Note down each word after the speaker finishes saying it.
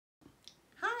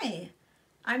Hi,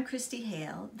 I'm Christy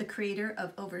Hale, the creator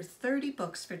of over 30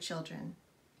 books for children.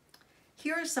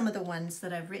 Here are some of the ones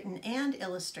that I've written and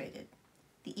illustrated.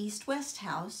 The East-West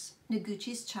House,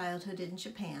 Noguchi's Childhood in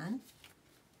Japan.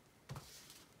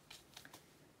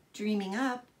 Dreaming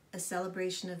Up, a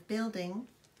celebration of building.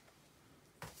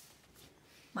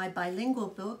 My bilingual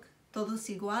book, Todos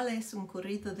Iguales, un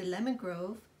corrido de Lemon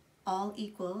Grove, All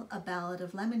Equal, a ballad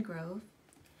of Lemon Grove.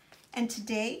 And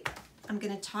today, I'm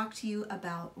going to talk to you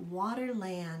about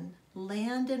waterland,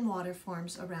 land and water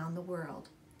forms around the world.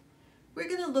 We're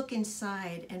going to look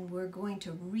inside and we're going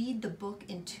to read the book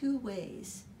in two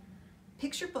ways.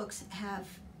 Picture books have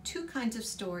two kinds of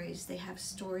stories. They have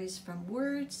stories from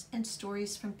words and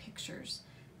stories from pictures.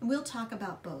 And we'll talk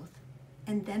about both.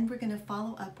 And then we're going to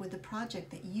follow up with a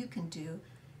project that you can do,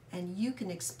 and you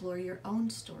can explore your own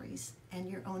stories and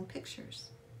your own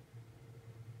pictures.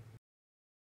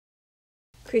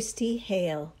 Christy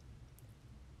Hale,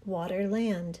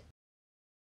 Waterland.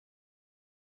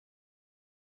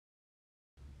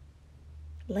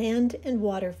 Land and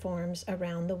water forms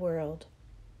around the world.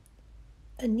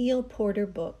 A Neil Porter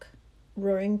book,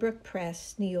 Roaring Brook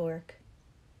Press, New York.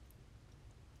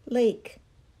 Lake.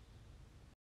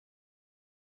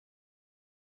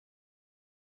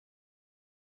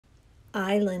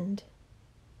 Island.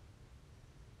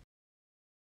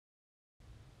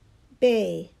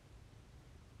 Bay.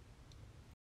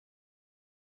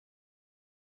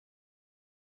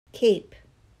 Cape.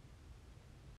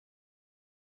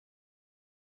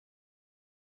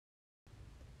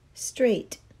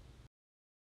 Strait.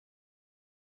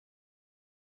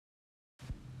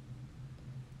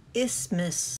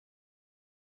 Isthmus.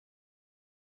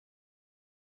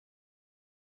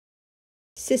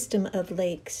 System of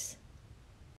lakes.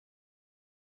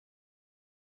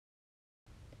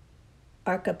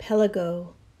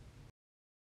 Archipelago.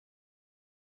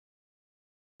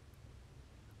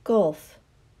 Gulf.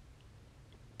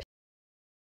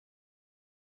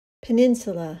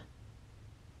 Peninsula.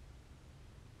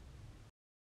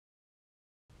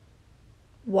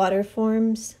 Water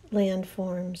forms, land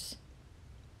forms.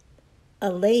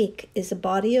 A lake is a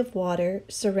body of water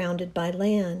surrounded by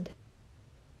land.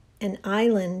 An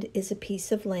island is a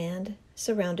piece of land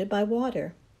surrounded by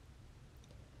water.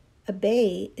 A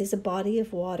bay is a body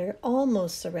of water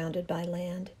almost surrounded by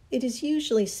land. It is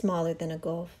usually smaller than a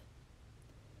gulf.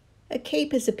 A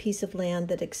cape is a piece of land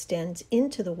that extends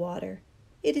into the water.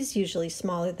 It is usually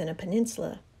smaller than a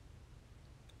peninsula.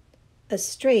 A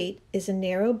strait is a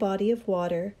narrow body of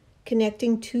water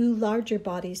connecting two larger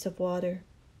bodies of water.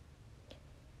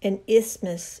 An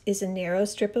isthmus is a narrow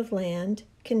strip of land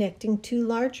connecting two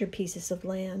larger pieces of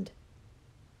land.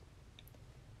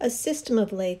 A system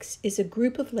of lakes is a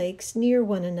group of lakes near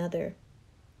one another.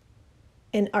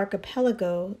 An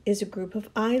archipelago is a group of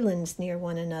islands near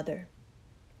one another.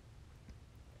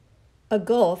 A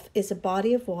gulf is a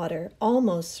body of water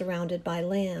almost surrounded by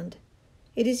land.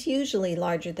 It is usually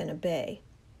larger than a bay.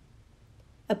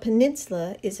 A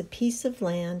peninsula is a piece of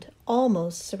land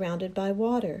almost surrounded by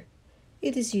water.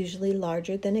 It is usually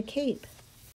larger than a cape.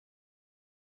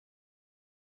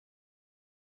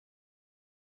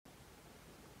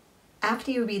 After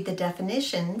you read the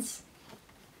definitions,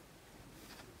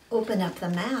 open up the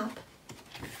map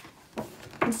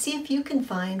and see if you can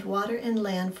find water and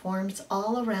land forms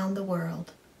all around the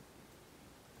world.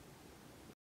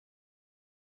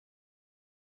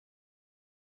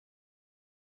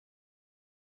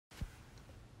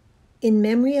 In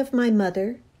memory of my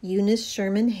mother, Eunice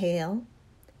Sherman Hale,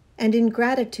 and in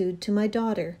gratitude to my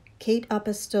daughter, Kate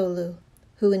Apostolou,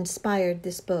 who inspired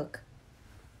this book.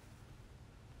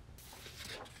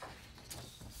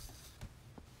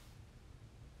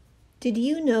 Did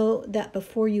you know that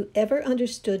before you ever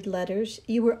understood letters,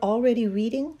 you were already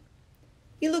reading?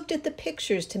 You looked at the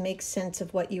pictures to make sense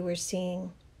of what you were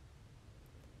seeing.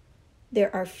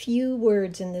 There are few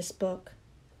words in this book,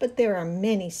 but there are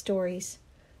many stories.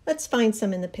 Let's find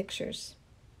some in the pictures.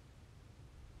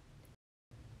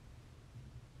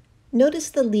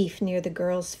 Notice the leaf near the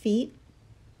girl's feet.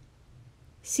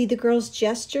 See the girl's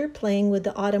gesture playing with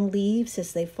the autumn leaves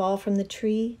as they fall from the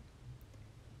tree.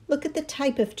 Look at the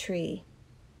type of tree.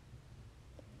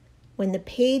 When the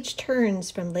page turns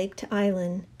from lake to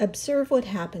island, observe what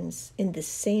happens in this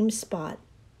same spot.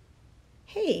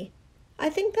 Hey, I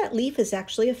think that leaf is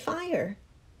actually a fire.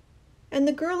 And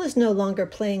the girl is no longer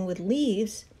playing with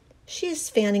leaves. She is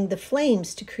fanning the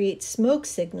flames to create smoke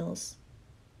signals.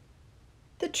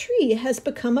 The tree has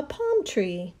become a palm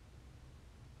tree.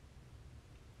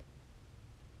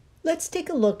 Let's take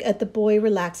a look at the boy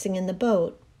relaxing in the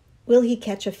boat. Will he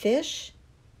catch a fish?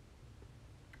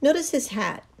 Notice his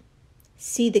hat.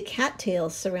 See the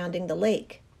cattails surrounding the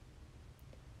lake.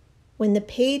 When the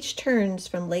page turns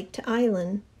from lake to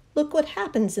island, look what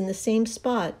happens in the same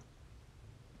spot.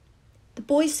 The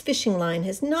boy's fishing line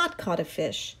has not caught a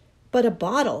fish, but a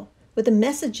bottle with a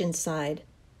message inside.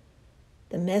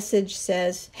 The message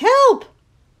says, "Help!"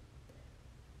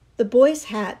 The boy's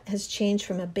hat has changed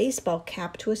from a baseball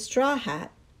cap to a straw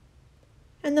hat.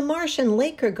 And the marsh and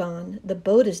lake are gone. The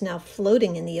boat is now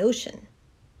floating in the ocean.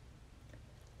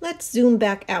 Let's zoom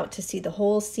back out to see the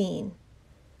whole scene.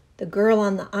 The girl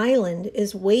on the island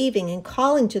is waving and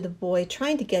calling to the boy,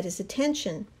 trying to get his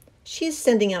attention. She is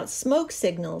sending out smoke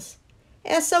signals.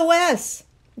 SOS!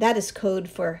 That is code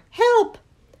for help!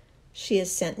 She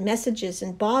has sent messages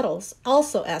in bottles,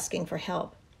 also asking for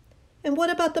help. And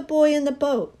what about the boy in the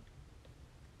boat?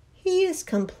 He is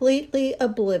completely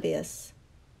oblivious.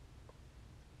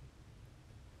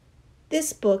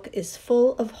 This book is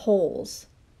full of holes.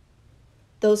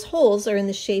 Those holes are in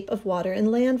the shape of water and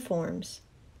landforms.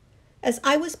 As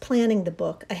I was planning the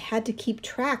book, I had to keep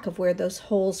track of where those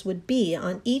holes would be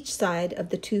on each side of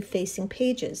the two facing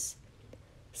pages.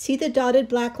 See the dotted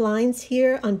black lines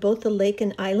here on both the lake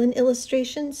and island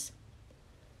illustrations?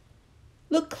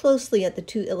 Look closely at the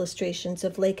two illustrations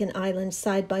of lake and island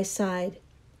side by side.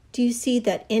 Do you see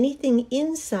that anything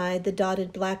inside the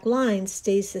dotted black lines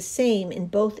stays the same in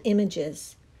both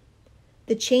images?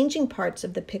 The changing parts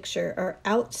of the picture are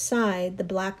outside the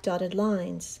black dotted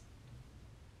lines.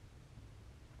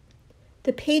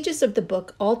 The pages of the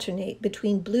book alternate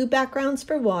between blue backgrounds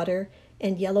for water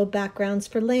and yellow backgrounds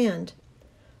for land.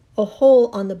 A hole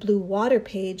on the blue water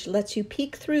page lets you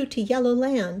peek through to yellow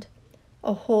land.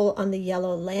 A hole on the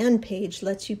yellow land page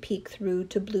lets you peek through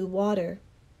to blue water.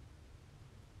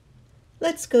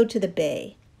 Let's go to the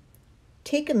bay.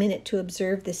 Take a minute to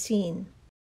observe the scene.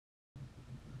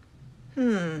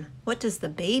 What does the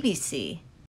baby see?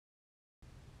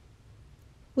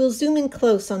 We'll zoom in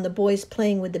close on the boys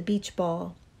playing with the beach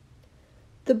ball.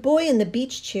 The boy in the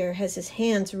beach chair has his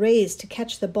hands raised to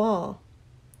catch the ball.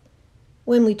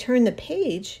 When we turn the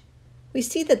page, we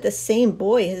see that the same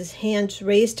boy has his hands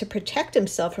raised to protect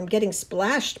himself from getting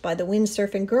splashed by the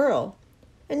windsurfing girl.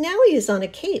 And now he is on a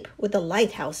cape with a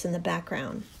lighthouse in the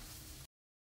background.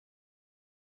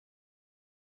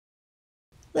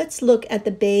 Let's look at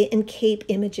the bay and cape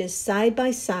images side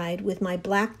by side with my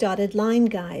black dotted line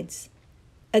guides.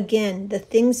 Again, the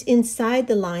things inside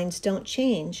the lines don't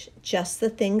change, just the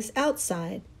things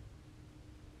outside.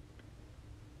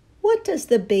 What does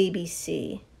the baby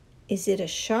see? Is it a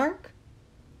shark,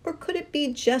 or could it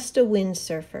be just a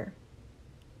windsurfer?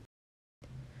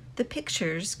 The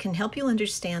pictures can help you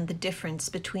understand the difference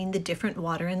between the different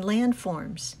water and land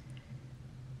forms.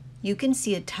 You can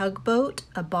see a tugboat,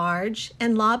 a barge,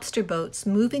 and lobster boats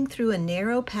moving through a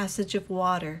narrow passage of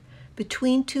water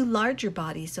between two larger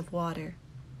bodies of water.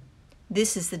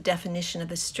 This is the definition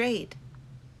of a strait.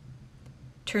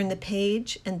 Turn the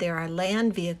page and there are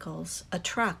land vehicles, a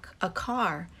truck, a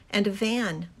car, and a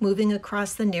van moving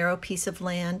across the narrow piece of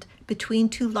land between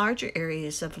two larger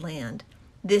areas of land.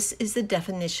 This is the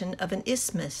definition of an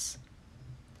isthmus.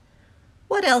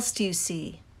 What else do you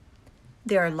see?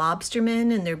 There are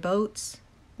lobstermen in their boats.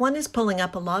 One is pulling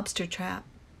up a lobster trap.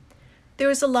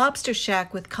 There is a lobster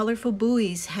shack with colorful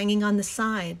buoys hanging on the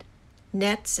side,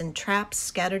 nets and traps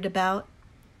scattered about.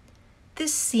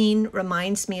 This scene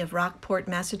reminds me of Rockport,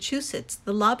 Massachusetts,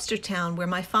 the lobster town where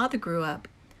my father grew up.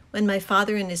 When my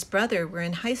father and his brother were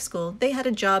in high school, they had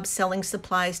a job selling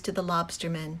supplies to the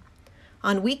lobstermen.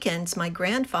 On weekends, my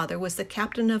grandfather was the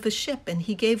captain of a ship and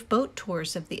he gave boat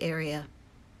tours of the area.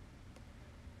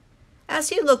 As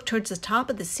you look towards the top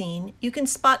of the scene, you can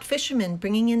spot fishermen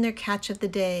bringing in their catch of the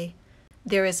day.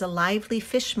 There is a lively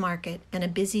fish market and a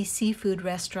busy seafood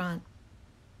restaurant.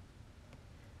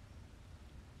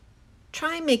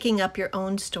 Try making up your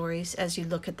own stories as you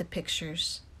look at the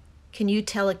pictures. Can you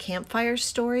tell a campfire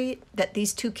story that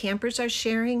these two campers are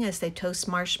sharing as they toast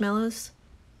marshmallows?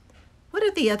 What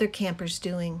are the other campers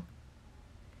doing?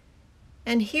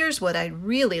 And here's what I'd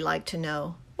really like to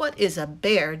know. What is a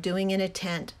bear doing in a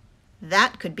tent?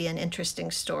 That could be an interesting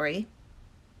story.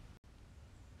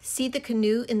 See the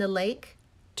canoe in the lake?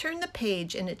 Turn the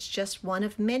page and it's just one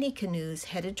of many canoes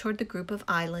headed toward the group of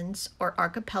islands or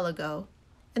archipelago,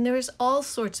 and there is all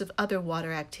sorts of other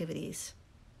water activities.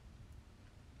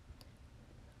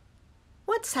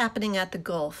 What's happening at the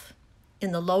Gulf?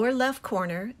 In the lower left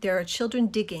corner, there are children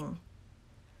digging.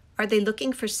 Are they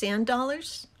looking for sand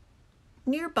dollars?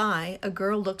 Nearby, a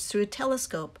girl looks through a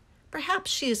telescope.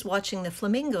 Perhaps she is watching the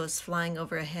flamingos flying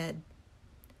overhead.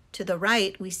 To the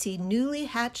right, we see newly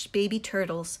hatched baby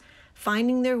turtles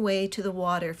finding their way to the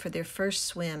water for their first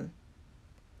swim.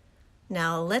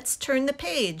 Now let's turn the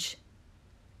page.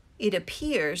 It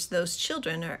appears those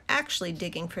children are actually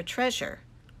digging for treasure.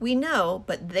 We know,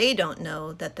 but they don't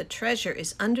know, that the treasure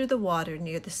is under the water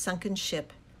near the sunken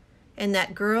ship. And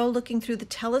that girl looking through the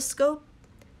telescope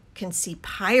can see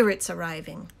pirates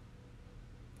arriving.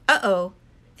 Uh-oh,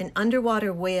 an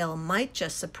underwater whale might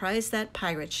just surprise that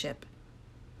pirate ship.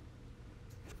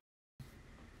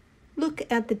 Look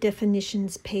at the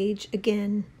definitions page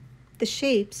again. The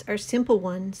shapes are simple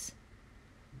ones.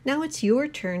 Now it's your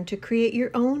turn to create your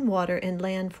own water and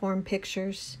landform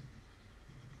pictures.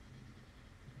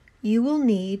 You will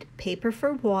need paper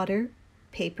for water,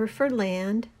 paper for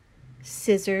land,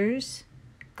 scissors,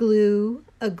 glue,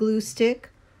 a glue stick,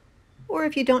 or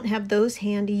if you don't have those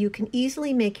handy, you can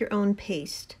easily make your own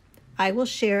paste. I will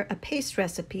share a paste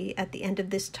recipe at the end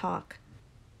of this talk.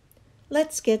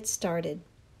 Let's get started.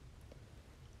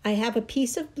 I have a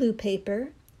piece of blue paper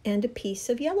and a piece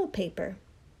of yellow paper.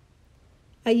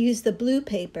 I use the blue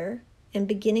paper, and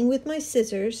beginning with my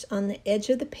scissors on the edge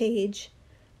of the page,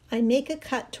 I make a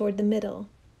cut toward the middle.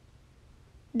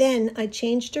 Then I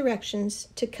change directions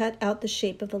to cut out the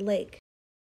shape of a lake.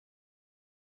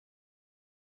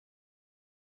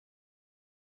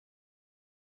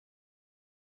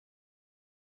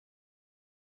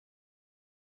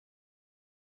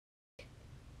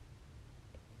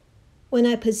 When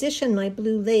I position my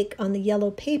blue lake on the yellow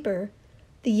paper,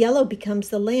 the yellow becomes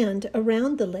the land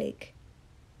around the lake.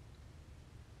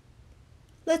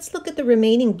 Let's look at the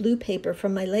remaining blue paper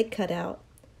from my lake cutout.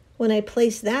 When I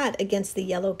place that against the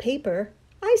yellow paper,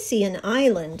 I see an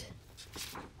island.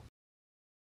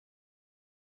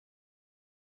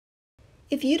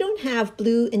 If you don't have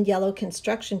blue and yellow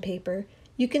construction paper,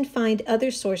 you can find other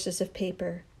sources of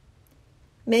paper.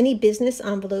 Many business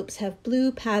envelopes have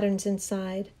blue patterns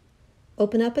inside.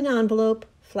 Open up an envelope,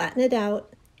 flatten it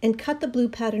out, and cut the blue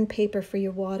pattern paper for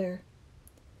your water.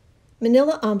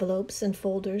 Manila envelopes and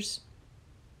folders,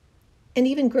 and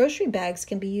even grocery bags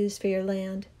can be used for your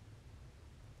land.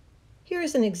 Here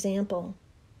is an example.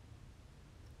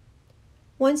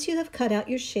 Once you have cut out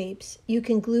your shapes, you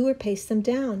can glue or paste them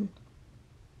down.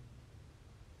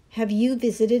 Have you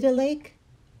visited a lake?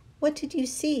 What did you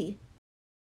see?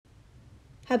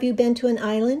 Have you been to an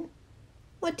island?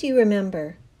 What do you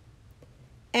remember?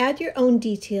 Add your own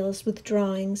details with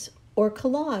drawings or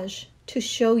collage to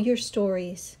show your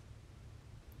stories.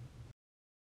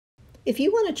 If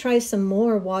you want to try some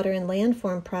more water and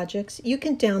landform projects, you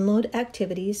can download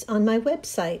activities on my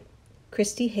website,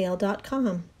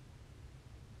 christyhale.com.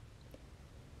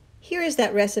 Here is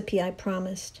that recipe I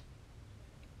promised.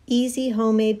 Easy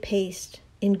homemade paste.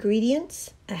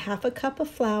 Ingredients: a half a cup of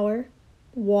flour,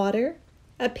 water,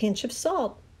 a pinch of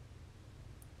salt.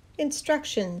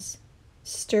 Instructions: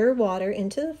 stir water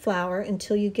into the flour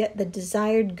until you get the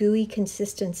desired gooey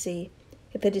consistency.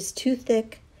 If it is too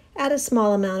thick, add a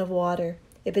small amount of water.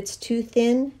 If it's too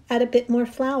thin, add a bit more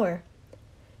flour.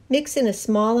 Mix in a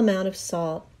small amount of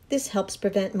salt. This helps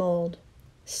prevent mold.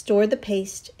 Store the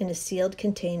paste in a sealed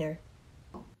container.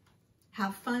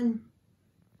 Have fun!